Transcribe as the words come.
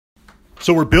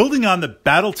So we're building on the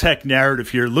Battletech narrative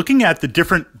here, looking at the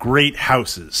different great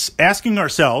houses, asking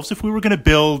ourselves if we were going to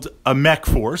build a mech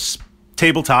force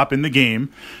tabletop in the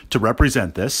game to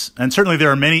represent this. And certainly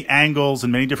there are many angles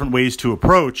and many different ways to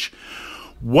approach.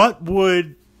 What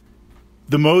would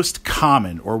the most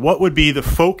common, or what would be the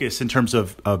focus in terms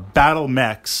of battle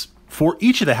mechs for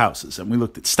each of the houses? And we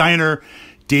looked at Steiner,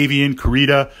 Davian,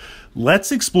 Kurita.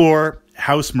 Let's explore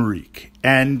House Marik.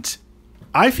 And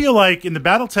I feel like in the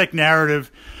Battletech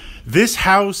narrative, this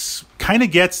house kind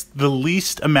of gets the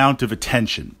least amount of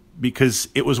attention because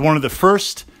it was one of the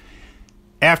first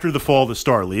after the fall of the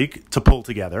Star League to pull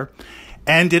together.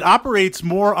 And it operates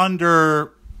more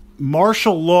under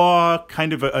martial law,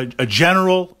 kind of a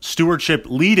general stewardship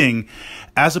leading,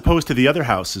 as opposed to the other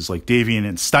houses like Davian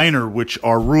and Steiner, which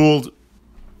are ruled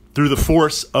through the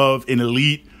force of an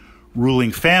elite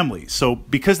ruling family. So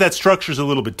because that structure is a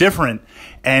little bit different,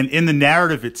 and in the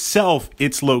narrative itself,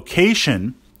 its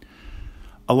location,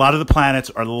 a lot of the planets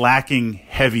are lacking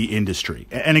heavy industry.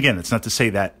 And again, it's not to say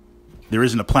that there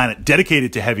isn't a planet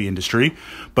dedicated to heavy industry,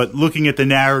 but looking at the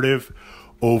narrative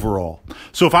overall.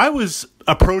 So if I was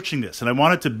approaching this and I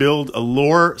wanted to build a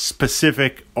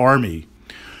lore-specific army,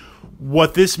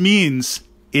 what this means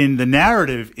in the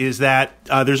narrative is that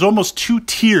there's almost two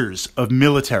tiers of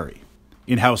military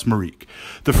in House Marik.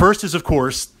 The first is, of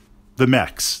course, the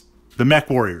mechs, the mech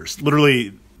warriors,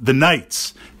 literally the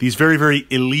knights, these very, very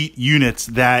elite units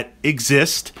that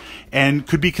exist and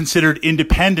could be considered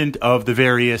independent of the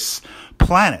various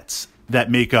planets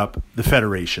that make up the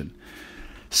Federation.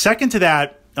 Second to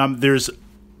that, there's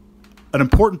an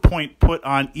important point put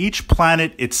on each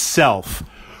planet itself,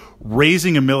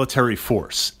 raising a military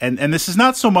force. And this is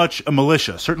not so much a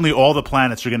militia. Certainly all the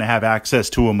planets are going to have access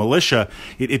to a militia.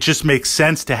 It just makes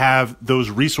sense to have those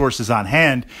resources on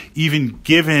hand, even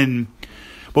given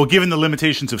the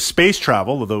limitations of space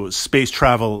travel, although space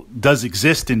travel does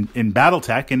exist in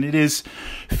Battletech, and it is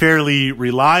fairly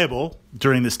reliable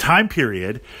during this time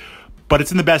period, but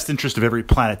it's in the best interest of every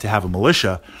planet to have a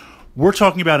militia. We're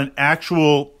talking about an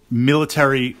actual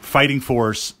military fighting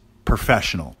force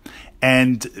professional.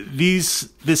 And this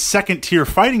second tier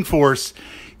fighting force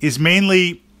is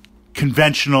mainly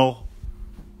conventional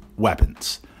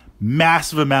weapons,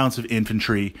 massive amounts of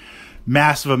infantry,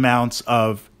 massive amounts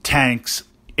of tanks,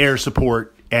 air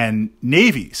support, and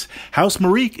navies. House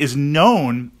Marik is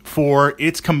known for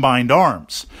its combined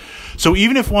arms. So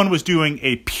even if one was doing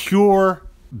a pure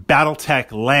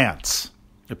Battletech lance,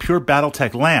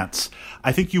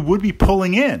 I think you would be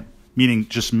pulling in, meaning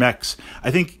just mechs.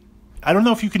 I don't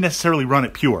know if you can necessarily run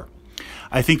it pure.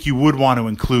 I think you would want to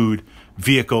include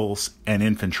vehicles and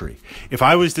infantry. If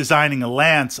I was designing a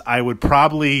lance, I would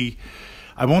probably,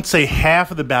 I won't say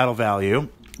half of the battle value,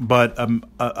 but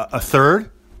a third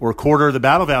or a quarter of the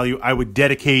battle value, I would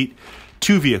dedicate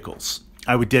to vehicles.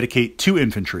 I would dedicate to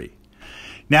infantry.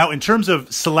 Now, in terms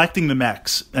of selecting the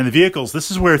mechs and the vehicles,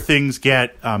 this is where things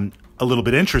get a little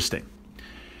bit interesting.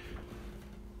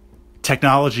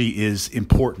 Technology is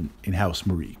important in House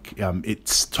Marik.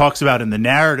 It talks about in the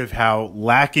narrative how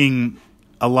lacking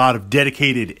a lot of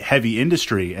dedicated heavy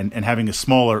industry and having a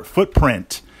smaller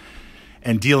footprint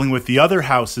and dealing with the other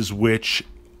houses which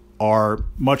are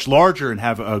much larger and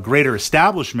have a greater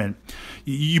establishment,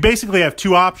 you basically have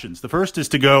two options. The first is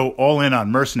to go all in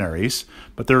on mercenaries,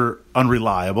 but they're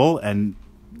unreliable and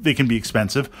they can be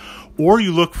expensive. Or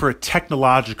you look for a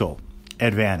technological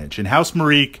advantage. In House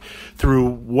Marik, through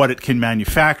what it can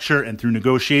manufacture and through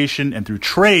negotiation and through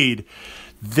trade,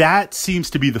 that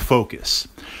seems to be the focus.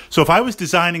 So if I was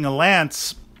designing a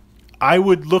lance, I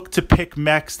would look to pick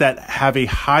mechs that have a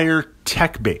higher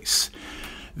tech base.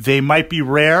 They might be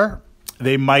rare.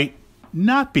 They might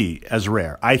not be as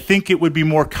rare. I think it would be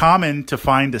more common to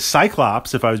find a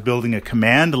Cyclops if I was building a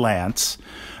command lance.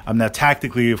 Now,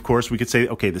 tactically, of course, we could say,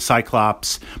 okay, the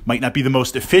Cyclops might not be the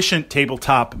most efficient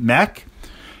tabletop mech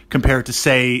compared to,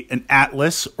 say, an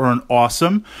Atlas or an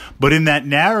Awesome. But in that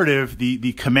narrative,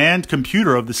 the command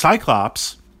computer of the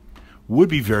Cyclops would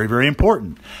be very, very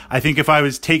important. I think if I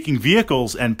was taking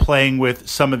vehicles and playing with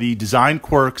some of the design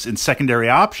quirks and secondary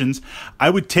options, I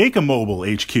would take a mobile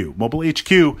HQ. Mobile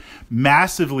HQ,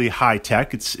 massively high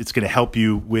tech. It's going to help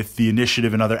you with the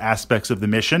initiative and other aspects of the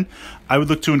mission. I would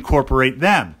look to incorporate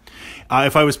them.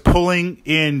 If I was pulling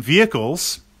in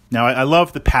vehicles, now I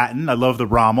love the Patton, I love the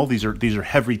Rommel. These are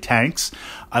heavy tanks.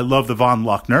 I love the von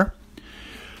Luckner,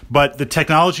 but the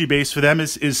technology base for them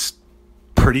is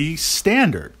pretty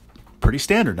standard.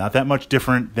 Not that much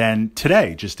different than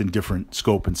today, just in different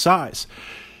scope and size.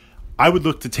 I would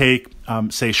look to take,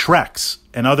 say, Shreks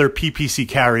and other PPC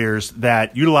carriers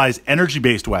that utilize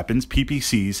energy-based weapons,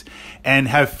 PPCs, and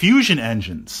have fusion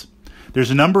engines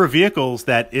There's a number of vehicles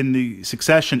that in the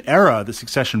Succession era, the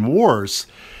Succession Wars,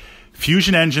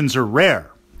 fusion engines are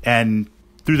rare. And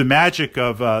through the magic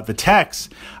of the techs,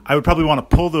 I would probably want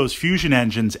to pull those fusion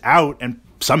engines out and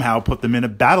somehow put them in a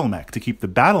battle mech to keep the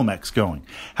battle mechs going.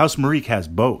 House Marik has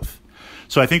both.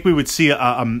 So I think we would see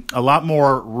a lot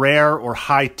more rare or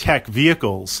high-tech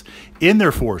vehicles in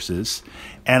their forces.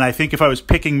 And I think if I was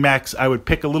picking mechs, I would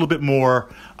pick a little bit more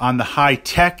on the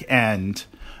high-tech end,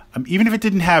 even if it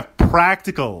didn't have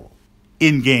practical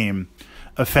in-game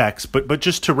effects, but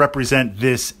just to represent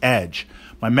this edge.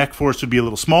 My mech force would be a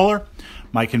little smaller.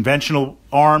 My conventional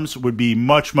arms would be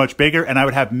much, much bigger, and I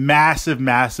would have massive,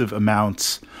 massive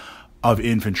amounts of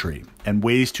infantry and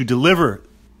ways to deliver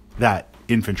that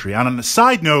infantry. And on a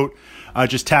side note,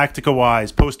 just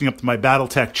tactical-wise, posting up to my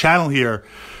Battletech channel here,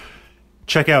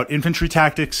 check out Infantry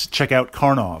Tactics, check out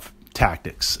Karnov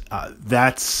Tactics.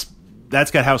 That's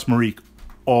got House Marik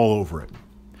all over it.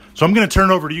 So I'm going to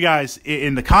turn over to you guys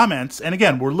in the comments. And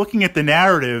again, we're looking at the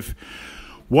narrative.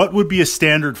 What would be a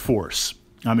standard force?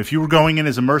 If you were going in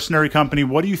as a mercenary company,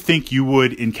 what do you think you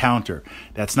would encounter?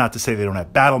 That's not to say they don't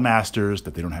have battle masters,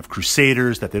 that they don't have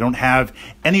crusaders, that they don't have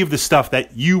any of the stuff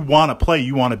that you want to play,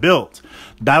 you want to build.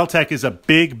 Battletech is a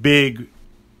big, big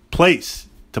place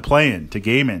to play in, to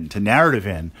game in, to narrative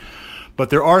in. But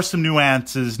there are some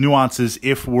nuances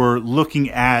if we're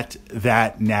looking at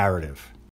that narrative.